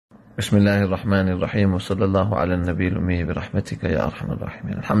بسم الله الرحمن الرحيم وصلى الله على النبي الأمي برحمتك يا أرحم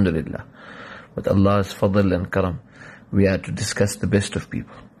الراحمين. Alhamdulillah. With Allah's fadl and karam, we are to discuss the best of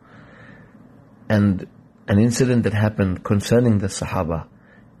people. And an incident that happened concerning the Sahaba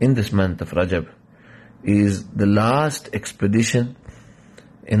in this month of Rajab is the last expedition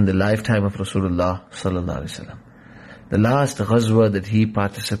in the lifetime of Rasulullah sallallahu alaihi wasallam. The last ghazwa that he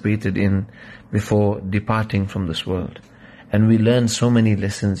participated in before departing from this world. And we learned so many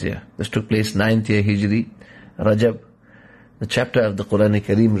lessons here. This took place 9th year Hijri, Rajab. The chapter of the Quran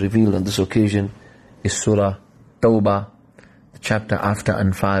Kareem revealed on this occasion is Surah Tawbah, the chapter after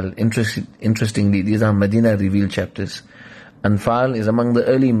Anfal. Interestingly, these are Medina revealed chapters. Anfal is among the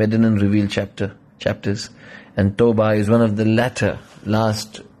early Medinan revealed chapters, and Tawbah is one of the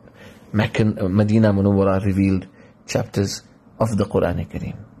last Medina Munawwara revealed chapters of the Quran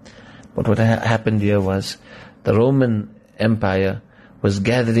Kareem. But what happened here was the Roman Empire was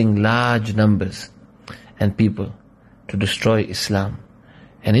gathering large numbers and people to destroy Islam.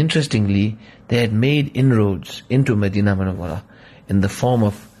 And interestingly, they had made inroads into Medina Munawwara in the form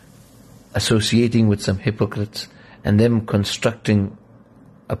of associating with some hypocrites and them constructing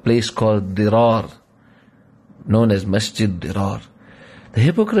a place called Dirar, known as Masjid Dirar. The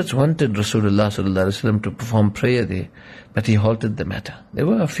hypocrites wanted Rasulullah sallallahu alaihi wasallam to perform prayer there, but he halted the matter. There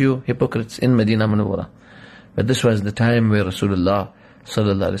were a few hypocrites in Medina Munawwara, but this was the time where Rasulullah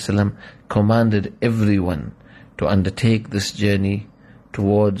sallallahu alaihi wasallam commanded everyone to undertake this journey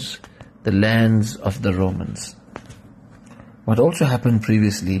towards the lands of the Romans. What also happened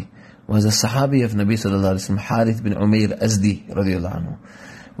previously was a Sahabi of Nabi sallallahu alaihi wasallam, Harith bin Umair Azdi radiyallahu anhu,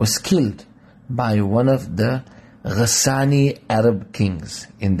 was killed by one of the Ghassani Arab kings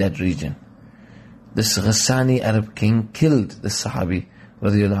in that region. This Ghassani Arab king killed the Sahabi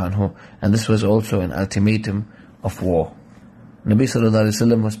radiyallahu anhu, and this was also an ultimatum of war. Nabi sallallahu alaihi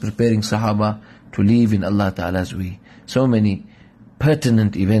wasallam was preparing Sahaba to leave in Allah Ta'ala's way. So many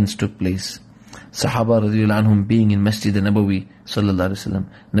pertinent events took place. Sahaba radiyallahu anhum being in Masjid Nabawi sallallahu alaihi wasallam,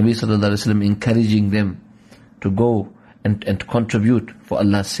 Nabi sallallahu alaihi wasallam encouraging them to go and to contribute for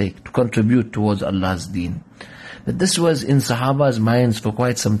Allah's sake, to contribute towards Allah's deen. But this was in Sahaba's minds for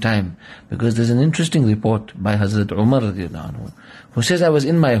quite some time, because there's an interesting report by Hazrat Umar radiyallahu anhu, who says, I was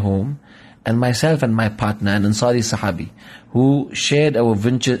in my home, and myself and my partner, an Ansari Sahabi, who shared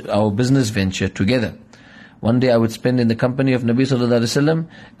our business venture together. One day I would spend in the company of Nabi sallallahu alaihi wasallam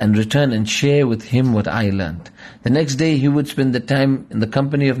and return and share with him what I learned. The next day he would spend the time in the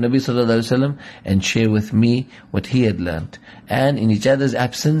company of Nabi sallallahu alaihi wasallam and share with me what he had learned. And in each other's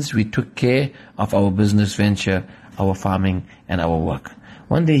absence, we took care of our business venture, our farming and our work.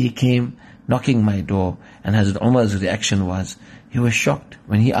 One day he came knocking my door, and Hazrat Umar's reaction was, he was shocked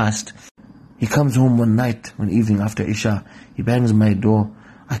when he asked. He comes home one night, one evening after Isha, he bangs my door.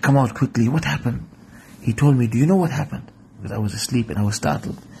 I come out quickly, what happened? He told me, do you know what happened? Because I was asleep and I was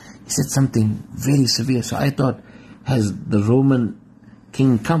startled. He said something very severe. So I thought, has the Roman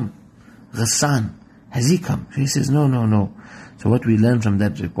king come? Ghassan, has he come? So he says, no. So what we learn from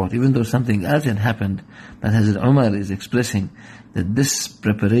that report, even though something else had happened, but Hazrat Umar is expressing that this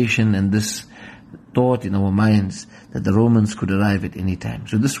preparation and this thought in our minds that the Romans could arrive at any time.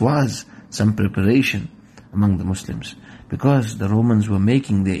 So this was some preparation among the Muslims, because the Romans were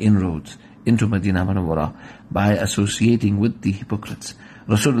making their inroads into Medina Munawwara by associating with the hypocrites.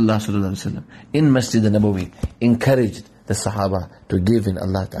 Rasulullah sallallahu alaihi wasallam in Masjid Nabawi encouraged the Sahaba to give in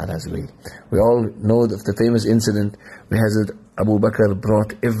Allah Ta'ala's way. We all know of the famous incident where Hazrat Abu Bakr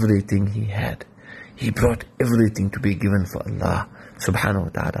brought everything he had. He brought everything to be given for Allah subhanahu wa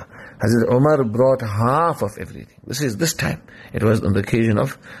ta'ala. Hazrat Umar brought half of everything. This time. It was on the occasion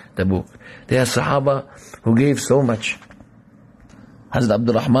of Tabook. There are Sahaba who gave so much. Hazrat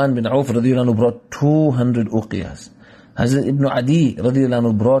Abdul Rahman bin Auf radiyallahu anhu brought 200 uqiyas. Hazrat Ibn Adi radiyallahu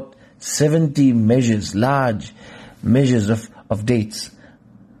anhu brought 70 measures, large measures of dates.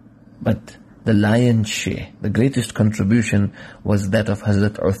 But the lion's share, the greatest contribution, was that of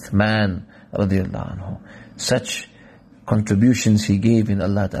Hazrat Uthman radiyallahu anhu. Such contributions he gave in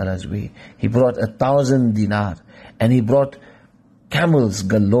Allah Ta'ala's way. He brought 1,000 dinar, and he brought camels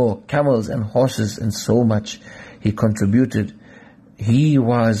galore, camels and horses, and so much he contributed. He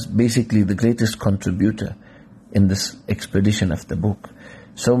was basically the greatest contributor in this expedition of Tabook.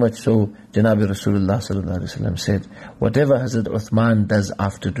 So much so, Janabi Rasulullah sallallahu alaihi wasallam said, whatever Hazrat Uthman does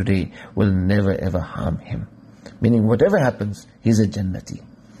after today will never ever harm him. Meaning whatever happens, he's a Jannati.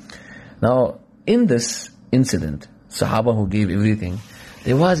 Now, in this incident, Sahaba who gave everything,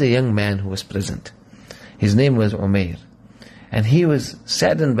 there was a young man who was present. His name was Umair. And he was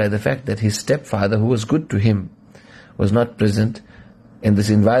saddened by the fact that his stepfather, who was good to him, was not present in this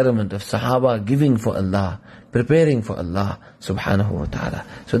environment of Sahaba giving for Allah, preparing for Allah subhanahu wa ta'ala.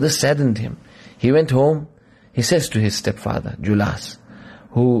 So this saddened him. He went home, he says to his stepfather, Julas,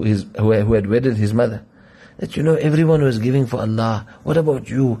 who had wedded his mother, that everyone was giving for Allah. What about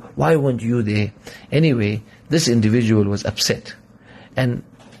you? Why weren't you there? Anyway, this individual was upset. And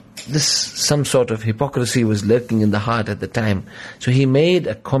some sort of hypocrisy was lurking in the heart at the time. So he made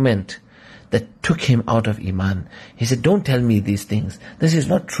a comment that took him out of Iman. He said, don't tell me these things. This is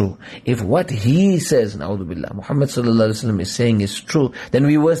not true. If what he says, na'udhu billah, Muhammad sallallahu alaihi wasallam is saying is true, then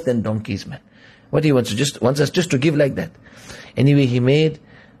we're worse than donkeys, man. What he wants us just to give like that. Anyway, he made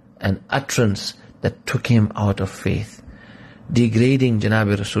an utterance that took him out of faith, degrading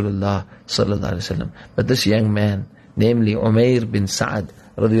Janabi Rasulullah sallallahu alaihi wasallam. But this young man, namely Umair bin Sa'ad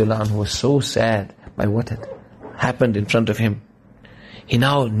radiyallahu anhu, was so sad by what had happened in front of him. He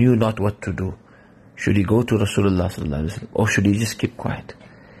now knew not what to do. Should he go to Rasulullah sallallahu alaihi wasallam, or should he just keep quiet?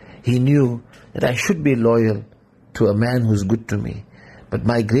 He knew that I should be loyal to a man who's good to me, but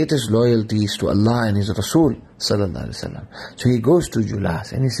my greatest loyalty is to Allah and His Rasul sallallahu alaihi wasallam. So he goes to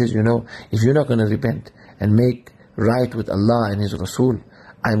Julas and he says, if you're not going to repent and make right with Allah and His Rasul,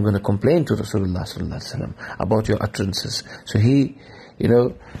 I'm going to complain to Rasulullah sallallahu alaihi wasallam about your utterances. So he,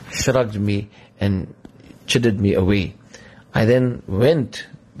 shrugged me and chided me away. I then went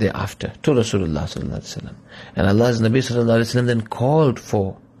thereafter to Rasulullah sallallahu alaihi wasallam, and Allah's Nabi sallallahu alaihi wasallam then called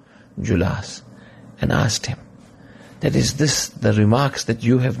for Julas and asked him, that is this the remarks that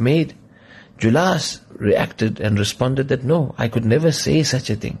you have made? Julas reacted and responded that no, I could never say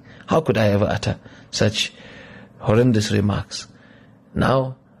such a thing. How could I ever utter such horrendous remarks?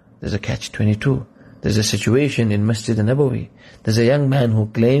 Now there's a catch-22. There's a situation in Masjid al-Nabawi. There's a young man who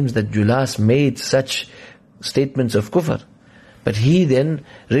claims that Julas made such statements of kufr, but he then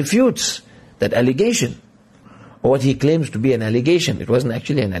refutes that allegation, or what he claims to be an allegation. It wasn't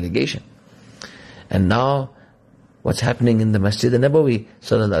actually an allegation. And now what's happening in the Masjid al-Nabawi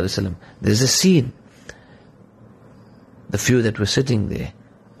sallallahu alaihi wasallam, there's a scene. The few that were sitting there,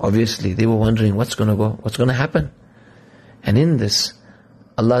 obviously they were wondering what's going to happen. And in this,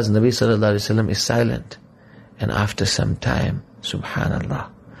 Allah's Nabi sallallahu alaihi wasallam is silent. And after some time, subhanallah,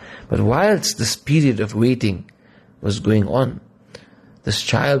 but whilst this period of waiting was going on, this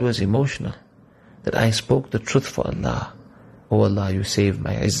child was emotional, that I spoke the truth for Allah. Oh Allah, you saved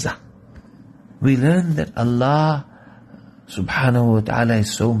my izzah. We learn that Allah subhanahu wa ta'ala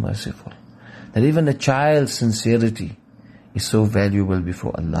is so merciful, that even a child's sincerity is so valuable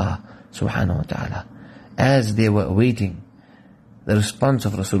before Allah subhanahu wa ta'ala. As they were awaiting the response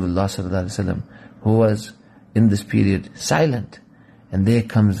of Rasulullah sallallahu alaihi wasallam, who was in this period silent, and there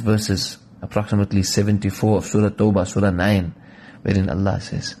comes verses approximately 74 of Surah Tawbah, Surah 9, wherein Allah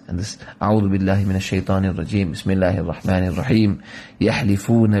says, and this, A'udhu billahi minash shaitanir rajim, Bismillahir Rahmanir Rahim,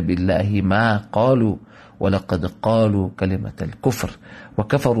 Yahlifuna billahi ma qalu, وَلَقَدْ قَالُوا كَلِمَةَ الْكُفْرِ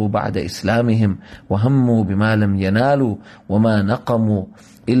وَكَفَرُوا بَعْدَ إِسْلَامِهِمْ وَهَمُّوا بِمَا لَمْ يَنَالُوا وَمَا نَقَمُوا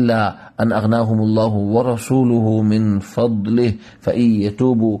إِلَّا أَنْ أَغْنَاهُمُ اللَّهُ وَرَسُولُهُ مِنْ فَضْلِهِ فَإِنْ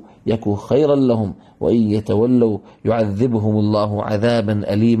يَتُوبُوا يَكُ خَيْرًا لَهُمْ وَإِنْ يَتَوَلَّوْا يُعَذِّبْهُمُ اللَّهُ عَذَابًا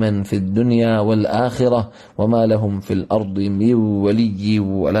أَلِيمًا فِي الدُّنْيَا وَالْآخِرَةِ وَمَا لَهُمْ فِي الْأَرْضِ مِنْ وَلِيٍّ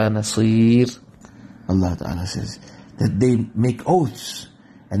وَلَا نَصِيرٍ. Allah Ta'ala says that they make oaths,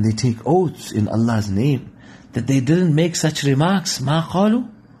 and they take oaths in Allah's name, that they didn't make such remarks, ma qalu,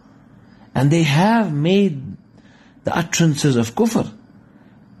 and they have made the utterances of kufr,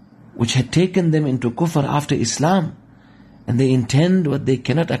 which had taken them into kufr after Islam, and they intend what they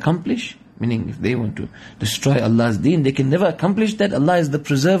cannot accomplish, meaning if they want to destroy Allah's deen, they can never accomplish that. Allah is the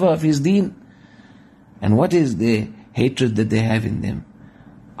preserver of His deen. And what is the hatred that they have in them?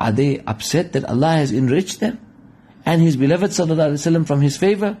 Are they upset that Allah has enriched them and His beloved sallallahu alaihi wasallam from His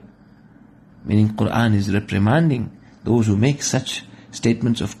favor? Meaning Quran is reprimanding those who make such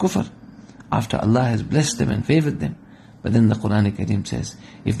statements of kufr after Allah has blessed them and favored them. But then the Quran Kareem says,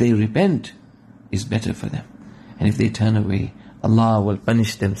 if they repent, it's better for them. And if they turn away, Allah will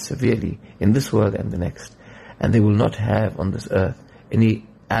punish them severely in this world and the next. And they will not have on this earth any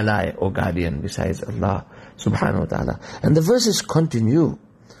ally or guardian besides Allah subhanahu wa ta'ala. And the verses continue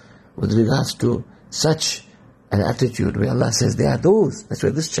with regards to such an attitude where Allah says there are those. That's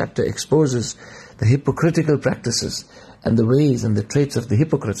why this chapter exposes the hypocritical practices and the ways and the traits of the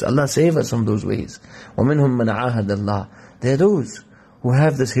hypocrites. Allah save us from those ways. وَمِنْهُمْ مَنْ عَاهَدَ اللَّهِ. There are those who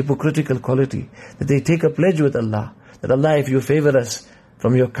have this hypocritical quality, that they take a pledge with Allah, that Allah, if you favor us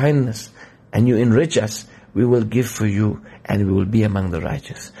from your kindness and you enrich us, we will give for you and we will be among the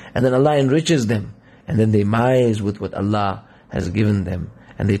righteous. And then Allah enriches them, and then they mise with what Allah has given them,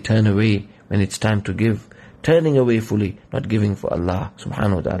 and they turn away when it's time to give turning away fully, not giving for Allah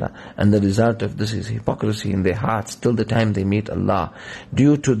subhanahu wa ta'ala. And the result of this is hypocrisy in their hearts till the time they meet Allah,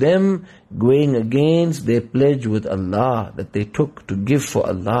 due to them going against their pledge with Allah that they took to give for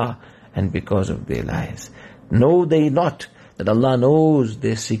Allah, and because of their lies. Know they not that Allah knows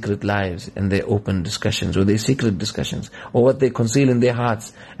their secret lives and their open discussions, or their secret discussions, or what they conceal in their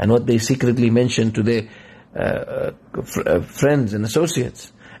hearts, and what they secretly mention to their friends and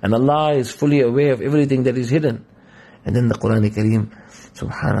associates. And Allah is fully aware of everything that is hidden. And then the Quran Kareem,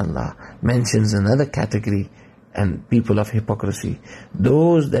 subhanallah, mentions another category and people of hypocrisy.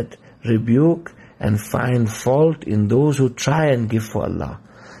 Those that rebuke and find fault in those who try and give for Allah.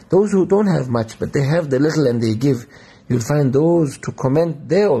 Those who don't have much, but they have the little and they give, you'll find those to comment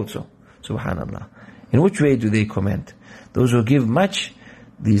there also. Subhanallah. In which way do they comment? Those who give much,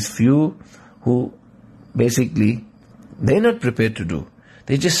 these few who basically, they're not prepared to do.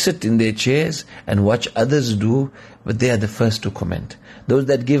 They just sit in their chairs and watch others do, but they are the first to comment. Those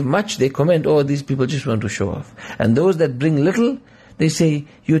that give much, they comment, oh, these people just want to show off. And those that bring little, they say,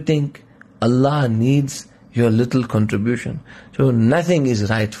 you think Allah needs your little contribution. So nothing is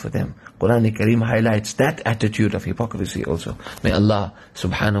right for them. Quran Kareem highlights that attitude of hypocrisy also. May Allah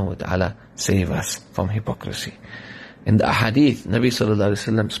subhanahu wa ta'ala save us from hypocrisy. In the ahadith, Nabi sallallahu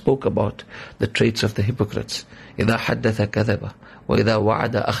alayhi wa sallam spoke about the traits of the hypocrites. إِذَا حَدَّثَ كَذَبَ وَإِذَا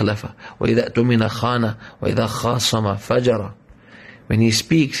وَعَدَ أَخْلَفَ وَإِذَا أُتُمِنَ خَانَ وَإِذَا خَاصَمَ فَجَرَ. When he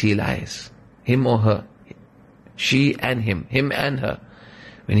speaks, he lies. Him or her. She and him. Him and her.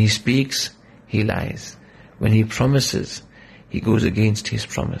 When he speaks, he lies. When he promises, he goes against his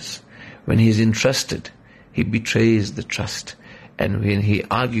promise. When he is entrusted, he betrays the trust. And when he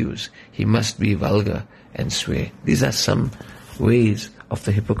argues, he must be vulgar and swear. These are some ways of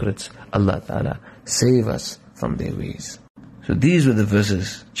the hypocrites. Allah Ta'ala save us from their ways. So these were the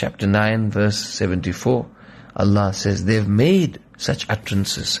verses. Chapter 9, verse 74. Allah says they've made such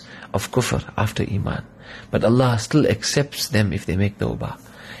utterances of kufr after iman, but Allah still accepts them if they make tawbah.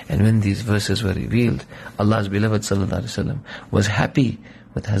 And when these verses were revealed, Allah's beloved sallallahu alaihi wasallam was happy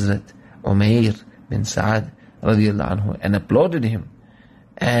with Hazrat Umayr bin Sa'ad radiyallahu anhu and applauded him.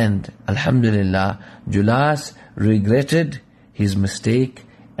 And alhamdulillah, Julas regretted his mistake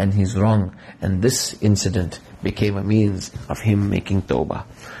and his wrong, and this incident became a means of him making tawbah.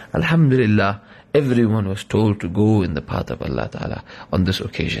 Alhamdulillah, everyone was told to go in the path of Allah Ta'ala on this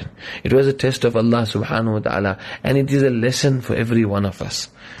occasion. It was a test of Allah subhanahu wa ta'ala, and it is a lesson for every one of us.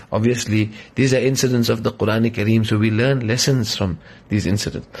 Obviously, these are incidents of the Quran Kareem, so we learn lessons from these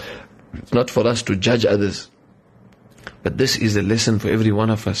incidents. It's not for us to judge others, but this is a lesson for every one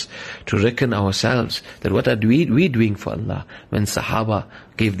of us to reckon ourselves that what are we doing for Allah when Sahaba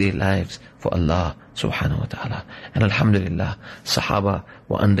gave their lives for Allah subhanahu wa ta'ala. And alhamdulillah, Sahaba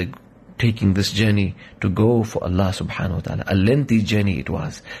were undertaking this journey to go for Allah subhanahu wa ta'ala. A lengthy journey it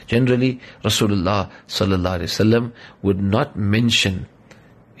was. Generally, Rasulullah sallallahu alaihi wasallam would not mention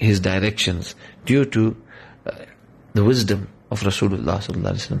his directions due to the wisdom of Rasulullah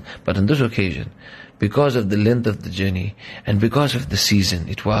sallallahu alaihi wasallam. But on this occasion, because of the length of the journey and because of the season,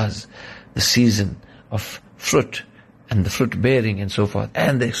 it was the season of fruit and the fruit bearing and so forth,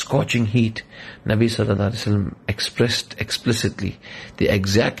 and the scorching heat, Nabi sallallahu alaihi wasallam expressed explicitly the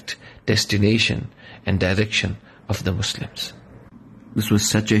exact destination and direction of the Muslims. This was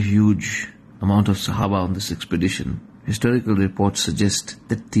such a huge amount of Sahaba on this expedition. Historical reports suggest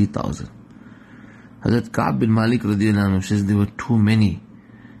 30,000. Hazrat Ka'b bin Malik radiyallahu anhu says there were too many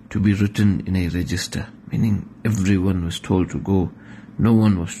to be written in a register, meaning everyone was told to go, no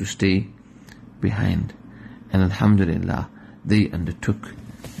one was to stay behind. And alhamdulillah, they undertook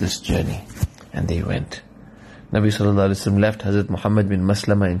this journey and they went. Nabi sallallahu alaihi wasallam left Hazrat Muhammad bin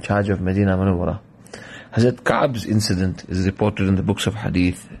Maslama in charge of Medina Munawwara. Hazrat Ka'b's incident is reported in the books of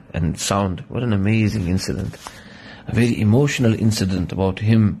hadith and sound. What an amazing incident. A very emotional incident about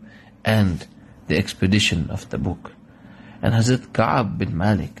him and the expedition of Tabook. And Hazrat Ka'b bin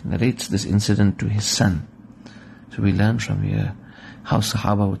Malik narrates this incident to his son. So we learn from here how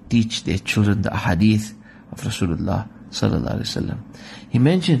Sahaba would teach their children the ahadith of Rasulullah sallallahu alaihi wasallam. He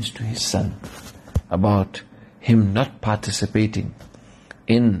mentions to his son about him not participating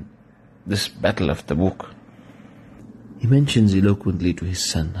in this battle of Tabook. He mentions eloquently to his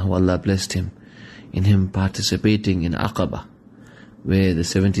son how Allah blessed him in him participating in Aqaba, where the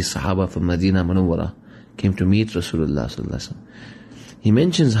 70 Sahaba from Medina Munawwara came to meet Rasulullah sallallahu alaihi wasallam. He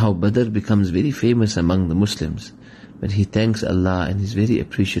mentions how Badr becomes very famous among the Muslims, but he thanks Allah and is very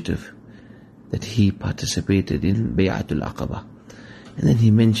appreciative that he participated in Bay'atul Aqaba. And then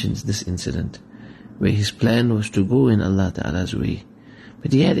he mentions this incident where his plan was to go in Allah Ta'ala's way,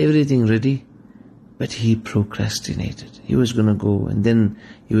 but he had everything ready, But he procrastinated. He was going to go, and then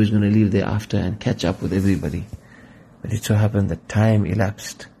he was going to leave thereafter and catch up with everybody. But it so happened that time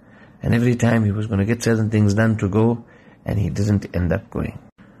elapsed. And every time he was going to get certain things done to go, and he didn't end up going.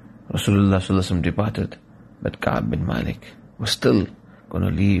 Rasulullah sallallahu alaihi wasallam departed, but Ka'b bin Malik was still going to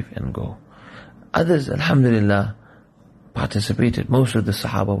leave and go. Others, alhamdulillah, participated. Most of the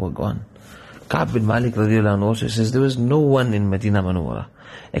Sahaba were gone. Ka'b bin Malik radiallahu anhu also says, there was no one in Medina Munawwara,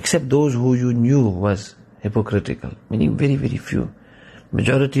 except those who you knew was hypocritical, meaning very, very few.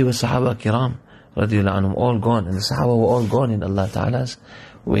 Majority was Sahaba Kiram radiallahu anhum, all gone, and the Sahaba were all gone in Allah Ta'ala's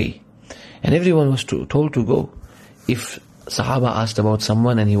way. And everyone was told to go. If Sahaba asked about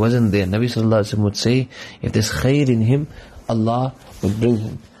someone and he wasn't there, Nabi sallallahu alaihi wasallam would say, if there's khair in him, Allah would bring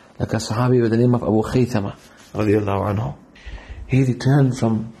him. Like a Sahabi with the name of Abu Khaythama radiallahu anhu. He returned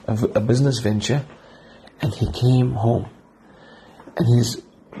from a business venture and he came home. And his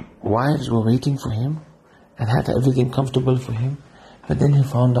wives were waiting for him and had everything comfortable for him. But then he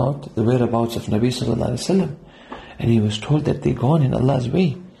found out the whereabouts of Nabi sallallahu alaihi wasallam. And he was told that they're gone in Allah's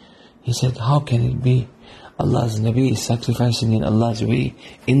way. He said, how can it be? Allah's Nabi is sacrificing in Allah's way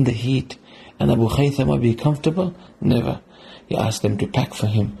in the heat, and Abu Khaythama be comfortable? Never. He asked them to pack for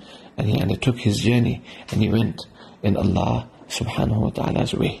him, and he undertook his journey, and he went in Allah subhanahu wa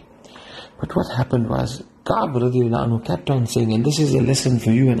ta'ala's way. But what happened was, Ka'b radiallahu anhu kept on saying, and this is a lesson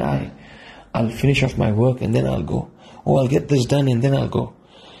for you and I, I'll finish off my work and then I'll go. Or I'll get this done and then I'll go.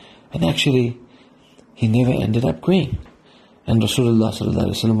 And actually, he never ended up going. And Rasulullah sallallahu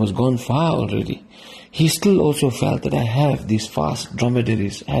alaihi wasallam was gone far already. He still also felt that I have these fast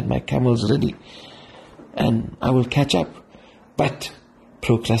dromedaries, I had my camels ready, and I will catch up. But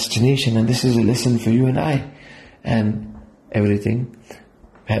procrastination, and this is a lesson for you and I, and everything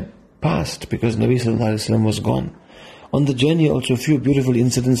had passed because Nabi sallallahu alaihi wasallam was gone. On the journey also a few beautiful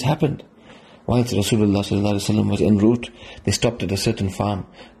incidents happened. Whilst Rasulullah sallallahu alaihi wasallam was en route, they stopped at a certain farm.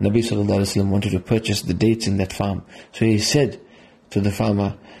 Nabi sallallahu alaihi wasallam wanted to purchase the dates in that farm. So he said to the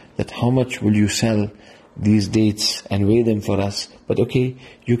farmer that, how much will you sell these dates and weigh them for us? But okay,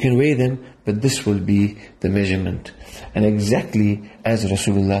 you can weigh them, but this will be the measurement. And exactly as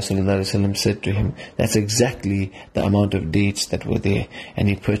Rasulullah sallallahu alaihi wasallam said to him, that's exactly the amount of dates that were there. And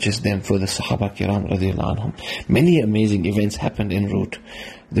he purchased them for the Sahaba Kiram radiallahu anhum. Many amazing events happened en route.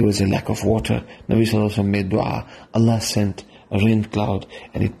 There was a lack of water. Nabi sallallahu alaihi wasallam made dua. Allah sent a rain cloud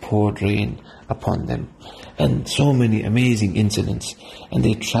and it poured rain upon them. And so many amazing incidents. And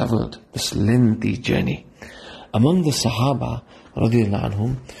they traveled this lengthy journey. Among the Sahaba radiallahu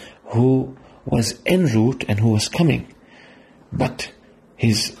anhum, who was en route and who was coming, but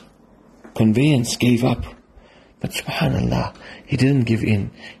his conveyance gave up. But subhanallah, he didn't give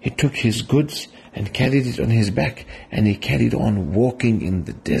in. He took his goods and carried it on his back, and he carried on walking in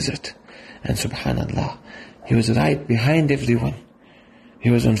the desert. And subhanallah, he was right behind everyone. He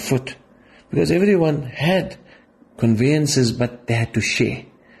was on foot, because everyone had conveyances, but they had to share.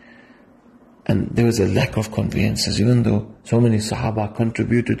 And there was a lack of conveyances, even though so many Sahaba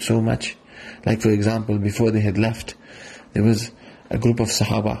contributed so much. Like for example, before they had left, there was a group of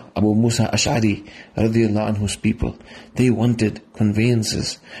Sahaba, Abu Musa Ash'ari radiallahu anhu's people. They wanted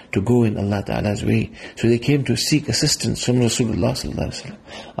conveyances to go in Allah Ta'ala's way. So they came to seek assistance from Rasulullah sallallahu alaihi wasallam.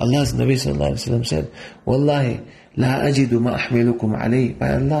 Allah's Nabi sallallahu alaihi wasallam said, Wallahi, la ajidu ma ahmilukum alayhi.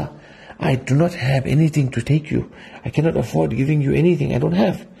 By Allah, I do not have anything to take you. I cannot afford giving you anything. I don't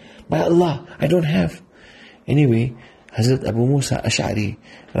have. By Allah, I don't have. Anyway, Hazrat Abu Musa Ash'ari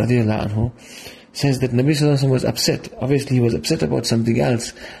radiallahu anhu says that Nabi sallallahu alaihi wasallam was upset. Obviously he was upset about something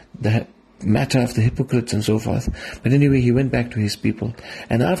else, the matter of the hypocrites and so forth. But anyway, he went back to his people.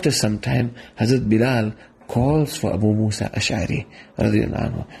 And after some time, Hazrat Bilal calls for Abu Musa Ash'ari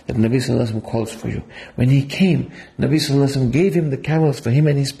radiallahu anhu, that Nabi sallallahu alaihi wasallam calls for you. When he came, Nabi sallallahu alaihi wasallam gave him the camels for him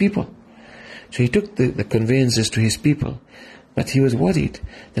and his people. So he took the conveyances to his people. But he was worried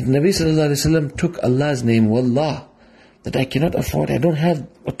that Nabi sallallahu alaihi wasallam took Allah's name, Wallah, that I cannot afford, I don't have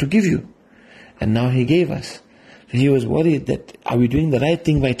what to give you. And now he gave us. So he was worried that, are we doing the right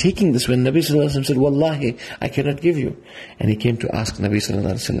thing by taking this, when Nabi sallallahu alaihi wasallam said, Wallahi, I cannot give you. And he came to ask Nabi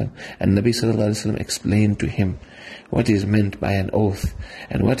sallallahu alaihi wasallam. And Nabi sallallahu alaihi wasallam explained to him what is meant by an oath,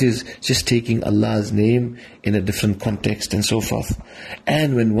 and what is just taking Allah's name in a different context and so forth.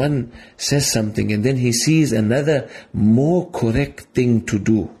 And when one says something and then he sees another more correct thing to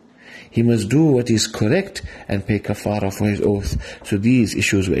do, he must do what is correct and pay kafara for his oath. So these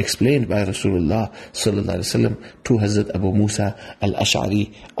issues were explained by Rasulullah sallallahu alaihi wasallam to Hazrat Abu Musa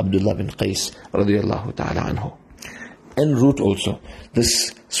al-Ash'ari, Abdullah bin Qais radiyallahu ta'ala anhu. En route also,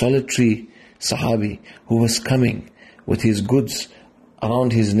 this solitary Sahabi who was coming with his goods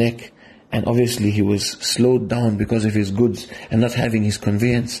around his neck And obviously he was slowed down because of his goods and not having his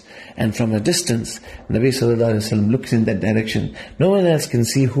conveyance. And from a distance, Nabi sallallahu alaihi wasallam looks in that direction. No one else can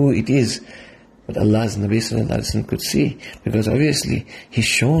see who it is, but Allah's Nabi sallallahu alaihi wasallam could see, because obviously he's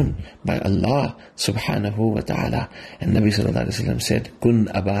shown by Allah subhanahu wa ta'ala. And Nabi sallallahu alaihi wasallam said, "Kun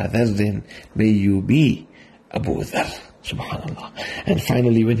Aba Dharrin, may you be Abu Dharr." Subhanallah. And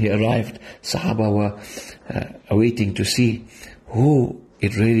finally, when he arrived, Sahaba were awaiting to see who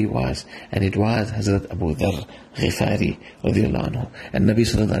it really was, and it was Hazrat Abu Dharr Ghifari radiyallahu anhu. And Nabi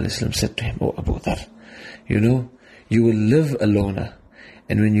sallallahu alaihi wasallam said to him, "Oh Abu Dharr, you know, you will live a loner,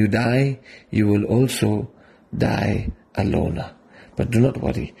 and when you die, you will also die a loner. But do not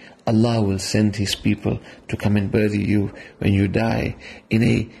worry, Allah will send His people to come and bury you when you die in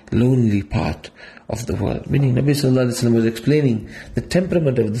a lonely part of the world." Meaning Nabi sallallahu alaihi wasallam was explaining the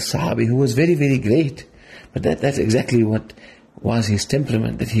temperament of the Sahabi, who was very, very great. But that's exactly what was his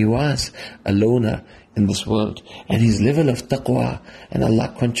temperament, that he was a loner in this world, and his level of taqwa and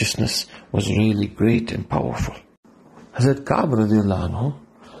Allah consciousness was really great and powerful. Hazrat Ka'b radiallahu anhu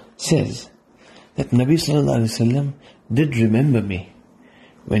says that Nabi sallallahu alaihi wasallam did remember me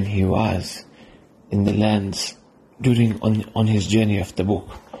when he was in the lands on his journey of Tabook.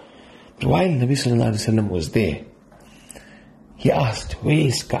 But while Nabi sallallahu alaihi wasallam was there, he asked, "Where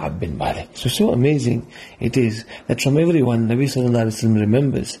is Ka'b bin Malik?" So amazing it is that from everyone, Nabi sallallahu alaihi wasallam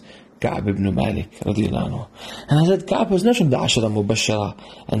remembers Ka'b ibn Malik radiyallahu anhu. And Hazrat Ka'b was not from the Ashara Mubashara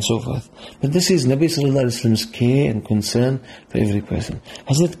and so forth, but this is Nabi sallallahu alaihi wasallam's care and concern for every person.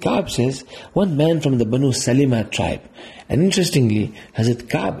 Hazrat Ka'b says, one man from the Banu Salima tribe. And interestingly, Hazrat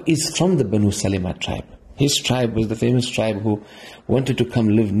Ka'b is from the Banu Salima tribe. His tribe was the famous tribe who wanted to come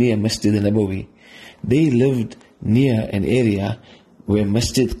live near Masjid al-Nabawi. They lived near an area where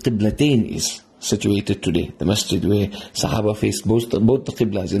Masjid Qiblatain is situated today. The masjid where Sahaba faced both the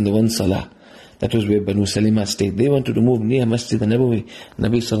Qiblas in the one Salah. That was where Banu Salima stayed. They wanted to move near Masjid al-Nabawi.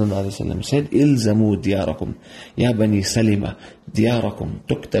 Nabi sallallahu alaihi wasallam said, "Ilzamu diyarakum, ya Bani Salima, diyarakum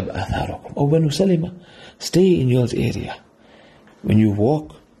tuktab atharakum." O Banu Salima, stay in your area. When you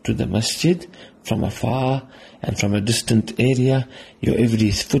walk to the masjid from afar and from a distant area, your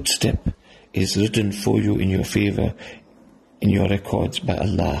every footstep is written for you in your favor, in your records by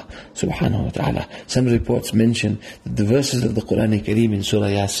Allah subhanahu wa ta'ala. Some reports mention that the verses of the Quran Kareem in Surah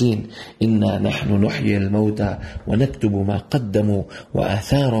Yasin, "Inna nahnu nuhyi al-mawta wa naktubu ma qaddamu wa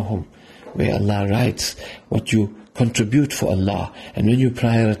atharahum," where Allah writes what you contribute for Allah, and when you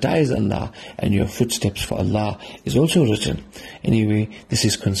prioritize Allah, and your footsteps for Allah is also written. Anyway, this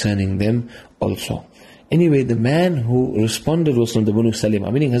is concerning them also. Anyway, the man who responded was from the Banu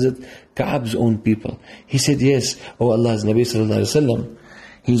Salima, meaning Hazrat Ka'b's own people. He said, "Yes, O Allah's Nabi sallallahu alaihi wasallam,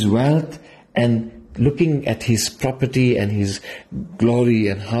 his wealth and looking at his property and his glory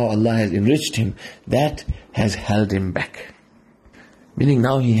and how Allah has enriched him, that has held him back." Meaning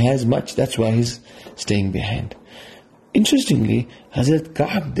now he has much, that's why he's staying behind. Interestingly, Hazrat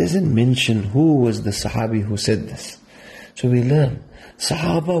Ka'b doesn't mention who was the Sahabi who said this. So we learn,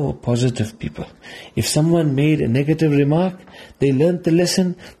 Sahaba were positive people. If someone made a negative remark, they learned the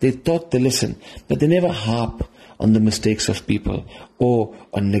lesson, they taught the lesson, but they never harp on the mistakes of people or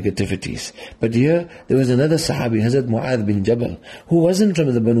on negativities. But here, there was another Sahabi, Hazrat Mu'adh bin Jabal, who wasn't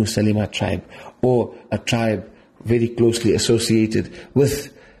from the Banu Salima tribe, or a tribe very closely associated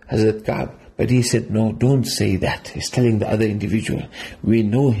with Hazrat Ka'b. But he said, "No, don't say that." He's telling the other individual, "We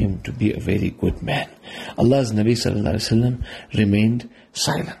know him to be a very good man." Allah's Nabi sallallahu alaihi wasallam remained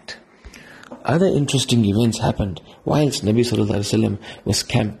silent. Other interesting events happened whilst Nabi sallallahu alaihi wasallam was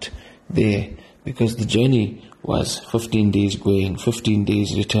camped there, because the journey was 15 days going, 15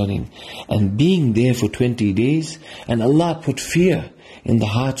 days returning, and being there for 20 days, and Allah put fear in the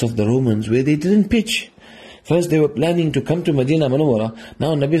hearts of the Romans where they didn't pitch. First they were planning to come to Medina Munawwara.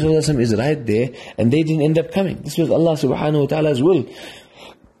 Now Nabi sallallahu alaihi wasallam is right there, and they didn't end up coming. This was Allah subhanahu wa ta'ala's will.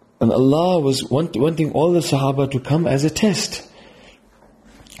 And Allah was wanting all the Sahaba to come as a test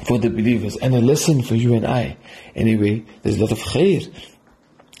for the believers and a lesson for you and I. Anyway, there's a lot of khair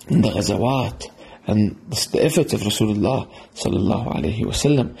in the ghazawat and the efforts of Rasulullah sallallahu alaihi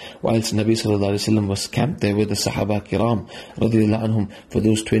wasallam. Whilst Nabi sallallahu alaihi wasallam was camped there with the Sahaba Kiram radiyallahu anhum for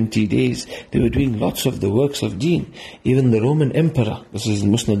those 20 days, they were doing lots of the works of deen. Even the Roman Emperor, this is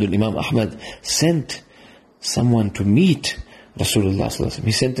Musnad al-Imam Ahmad, sent someone to meet Rasulullah sallallahu alaihi wasallam.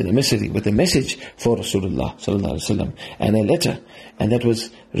 He sent an emissary with a message for Rasulullah sallallahu alaihi wasallam and a letter, and that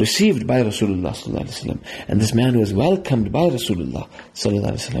was received by Rasulullah sallallahu alaihi wasallam. And this man was welcomed by Rasulullah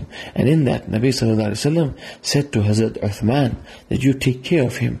sallallahu alaihi wasallam. And in that, Nabi sallallahu alaihi wasallam said to Hazrat Uthman that you take care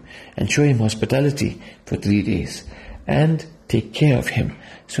of him and show him hospitality for 3 days, and take care of him,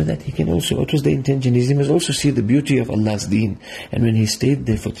 so that he can also, what was the intention? He must also see the beauty of Allah's deen. And when he stayed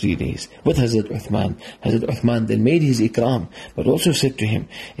there for 3 days with Hazrat Uthman then made his ikram, but also said to him,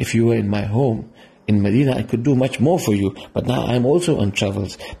 if you were in my home in Medina, I could do much more for you, but now I'm also on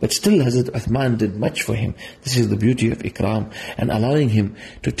travels. But still Hazrat Uthman did much for him. This is the beauty of ikram, and allowing him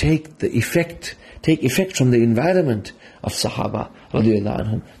to take effect from the environment of Sahaba radiallahu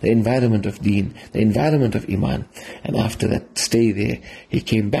anhum, the environment of deen, the environment of iman. And after that stay there, he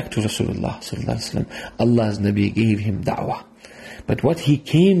came back to Rasulullah sallallahu alaihi wasallam. Allah's Nabi gave him da'wah. But what he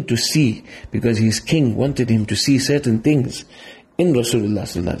came to see, because his king wanted him to see certain things in Rasulullah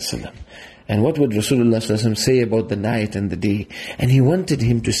sallallahu alaihi wasallam. And what would Rasulullah sallallahu alaihi wasallam say about the night and the day? And he wanted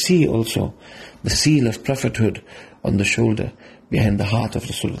him to see also the seal of prophethood on the shoulder, behind the heart of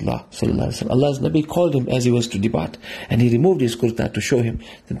Rasulullah sallallahu alaihi wasallam. Allah's Nabi called him as he was to depart, and he removed his kurta to show him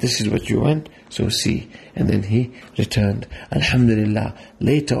that this is what you want, so see. And then he returned. Alhamdulillah,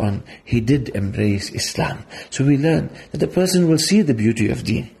 later on he did embrace Islam. So we learn that a person will see the beauty of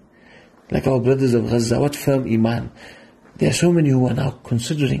deen. Like our brothers of Gaza, what firm iman. There are so many who are now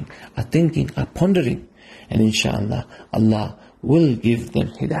considering, are thinking, are pondering, and inshallah Allah will give them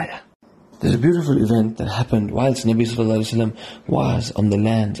hidayah. There's a beautiful event that happened whilst Nabi sallallahu alaihi wasallam was on the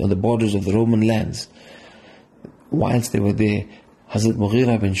lands, on the borders of the Roman lands. Whilst they were there, Hazrat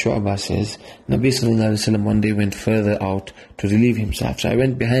Mughira bin Shu'bah says, Nabi sallallahu alaihi wasallam one day went further out to relieve himself. So I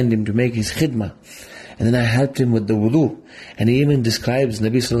went behind him to make his khidmah, and then I helped him with the wudu. And he even describes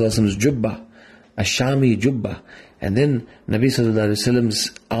Nabi sallallahu alaihi wasallam's jubbah, a Shami jubbah. And then Nabi sallallahu alaihi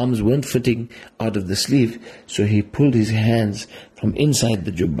wasallam's arms weren't fitting out of the sleeve, so he pulled his hands from inside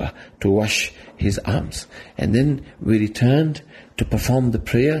the jubbah to wash his arms. And then we returned to perform the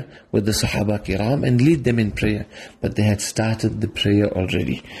prayer with the Sahaba Kiram and lead them in prayer. But they had started the prayer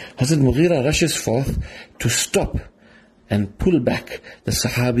already. Hazrat Mughira rushes forth to stop and pull back the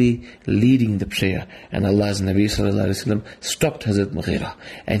Sahabi leading the prayer. And Allah's Nabi sallallahu alaihi wasallam stopped Hazrat Mughira,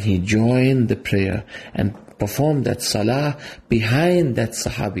 and he joined the prayer and performed that salah behind that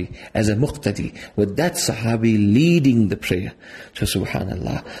Sahabi as a muqtadi, with that Sahabi leading the prayer. So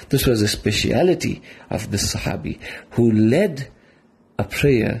subhanallah, this was a speciality of the Sahabi who led a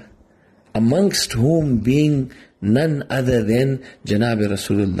prayer, amongst whom being none other than Janabi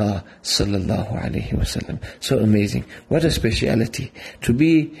Rasulullah sallallahu alaihi wasallam. So amazing. What a speciality. To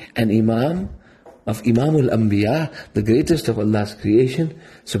be an imam of Imamul Anbiya, the greatest of Allah's creation.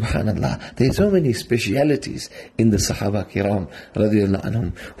 Subhanallah. There are so many specialities in the Sahaba Kiram radiallahu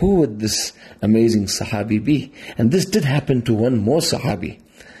anhum. Who would this amazing Sahabi be? And this did happen to one more Sahabi.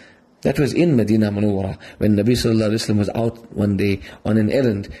 That was in Medina Munawwara, when Nabi sallallahu alaihi wasallam was out one day on an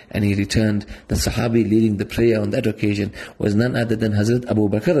errand, and he returned. The Sahabi leading the prayer on that occasion was none other than Hazrat Abu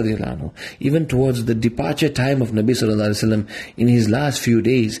Bakr radiallahu anhu. Even towards the departure time of Nabi sallallahu alaihi wasallam, in his last few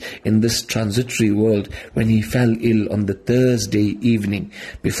days in this transitory world, when he fell ill on the Thursday evening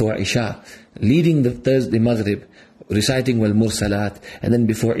before Isha, leading the Thursday Maghrib, reciting Wal Mursalat, and then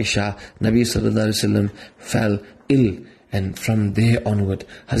before Isha, Nabi sallallahu alaihi wasallam fell ill. And from there onward,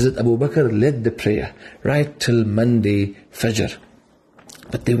 Hazrat Abu Bakr led the prayer right till Monday Fajr.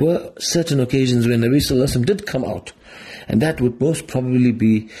 But there were certain occasions when Nabi sallallahu alaihi wasallam did come out, and that would most probably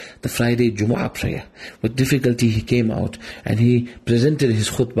be the Friday Jumu'ah prayer. With difficulty he came out and he presented his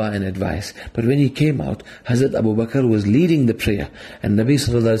khutbah and advice. But when he came out, Hazrat Abu Bakr was leading the prayer, and Nabi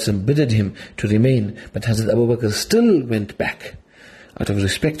sallallahu alaihi wasallam bidded him to remain. But Hazrat Abu Bakr still went back, out of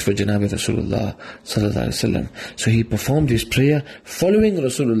respect for Janabi Rasulullah sallallahu alaihi wasallam. So he performed his prayer following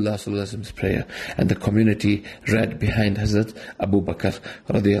Rasulullah sallallahu alaihi wasallam's prayer, and the community read behind Hazrat Abu Bakr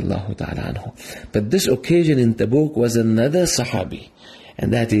radiyallahu ta'ala anhu. But this occasion in Tabook was another Sahabi,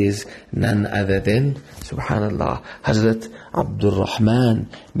 and that is none other than, subhanallah, Hazrat Abdul Rahman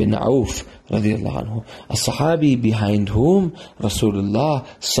bin Auf radiyallahu anhu, a Sahabi behind whom Rasulullah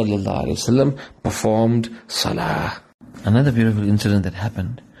sallallahu alaihi wasallam performed salah. Another beautiful incident that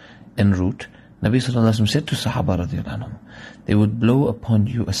happened en route, Nabi sallallahu alaihi wasallam said to Sahaba radiyallahu anhum, they would blow upon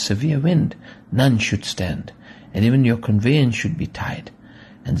you a severe wind, none should stand, and even your conveyance should be tied.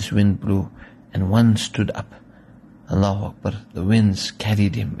 And this wind blew, and one stood up. Allahu Akbar, the winds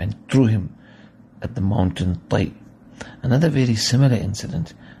carried him and threw him at the mountain Tay. Another very similar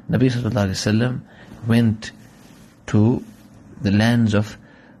incident, Nabi sallallahu alaihi wasallam went to the lands of,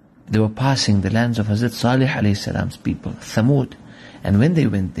 they were passing the lands of Hazrat Salih alayhi salam's people, Thamud. And when they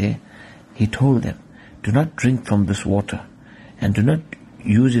went there, he told them, do not drink from this water, and do not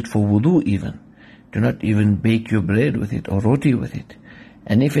use it for wudu even. Do not even bake your bread with it or roti with it.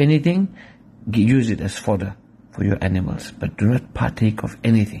 And if anything, use it as fodder for your animals, but do not partake of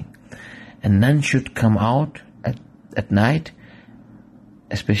anything. And none should come out at night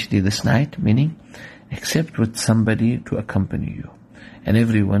especially this night, meaning except with somebody to accompany you. And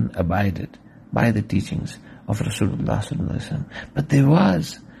everyone abided by the teachings of Rasulullah sallallahu alaihi wasallam. But there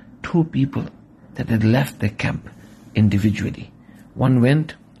was two people that had left their camp individually. One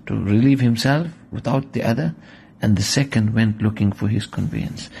went to relieve himself without the other, and the second went looking for his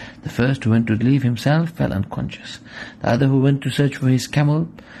conveyance. The first who went to relieve himself fell unconscious. The other who went to search for his camel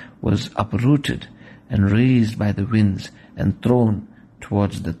was uprooted and raised by the winds and thrown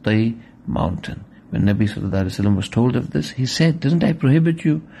towards the Tay mountain. When Nabi sallallahu alaihi wasallam was told of this, he said, "Didn't I prohibit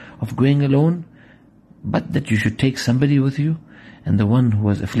you of going alone, but that you should take somebody with you?" And the one who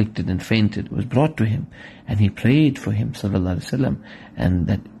was afflicted and fainted was brought to him, and he prayed for him sallallahu alaihi wasallam, and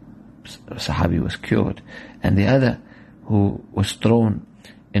that Sahabi was cured. And the other who was thrown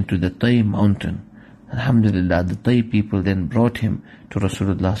into the Tay mountain, alhamdulillah, the Tay people then brought him to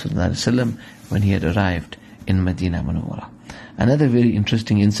Rasulullah sallallahu alaihi wasallam when he had arrived in Medina Munawwara. Another very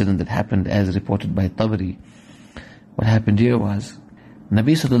interesting incident that happened, as reported by Tabari, what happened here was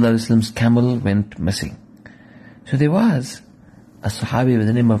Nabi sallallahu alaihi wasallam's camel went missing. So there was a Sahabi with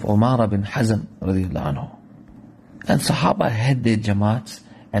the name of Umar bin Hazm radiyallahu anhu. And Sahaba had their jamaats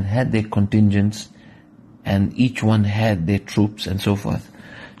and had their contingents, and each one had their troops and so forth.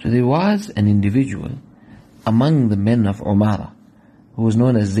 So there was an individual among the men of Umara who was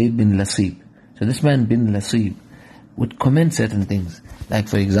known as Zayd bin Lasib. So this man bin Lasib would comment certain things. Like,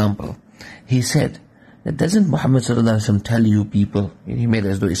 for example, he said that, "Doesn't Muhammad sallallahu alaihi wasallam tell you people," he made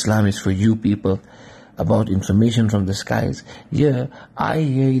as though Islam is for you people, about information from the skies. Yeah, I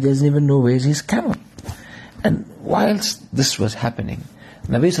hear he doesn't even know where's his camel. And whilst this was happening,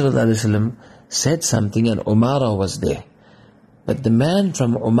 Nabi sallallahu alaihi wasallam said something, and Umara was there. But the man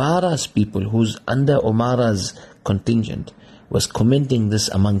from Umara's people, who's under Umara's contingent, was commenting this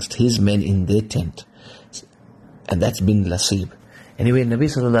amongst his men in their tent. And that's bin Lasib. Anyway, Nabi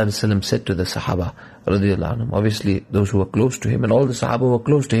sallallahu alaihi wasallam said to the Sahaba radiyallahu anhum, obviously those who were close to him, and all the Sahaba were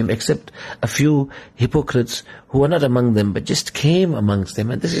close to him except a few hypocrites who were not among them but just came amongst them,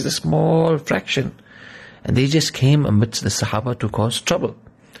 and this is a small fraction, and they just came amidst the Sahaba to cause trouble.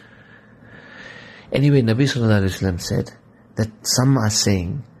 Anyway, Nabi sallallahu alaihi wasallam said that some are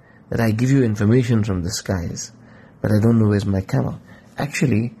saying that I give you information from the skies, but I don't know where's my camel.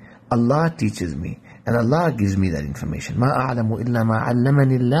 Actually, Allah teaches me, and Allah gives me that information. مَا أَعْلَمُ إِلَّا مَا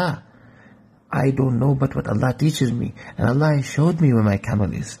عَلَّمَنِ اللَّهِ. I don't know but what Allah teaches me, and Allah has showed me where my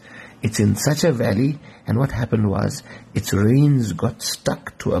camel is. It's in such a valley, and what happened was, its reins got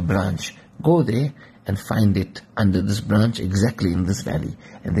stuck to a branch. Go there and find it under this branch, exactly in this valley.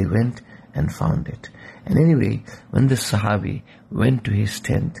 And they went and found it. And anyway, when the Sahabi went to his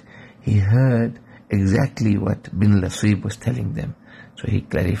tent, he heard exactly what bin Lasib was telling them. So he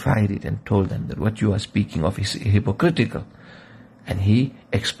clarified it and told them that what you are speaking of is hypocritical. And he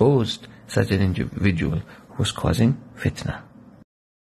exposed such an individual who was causing fitna.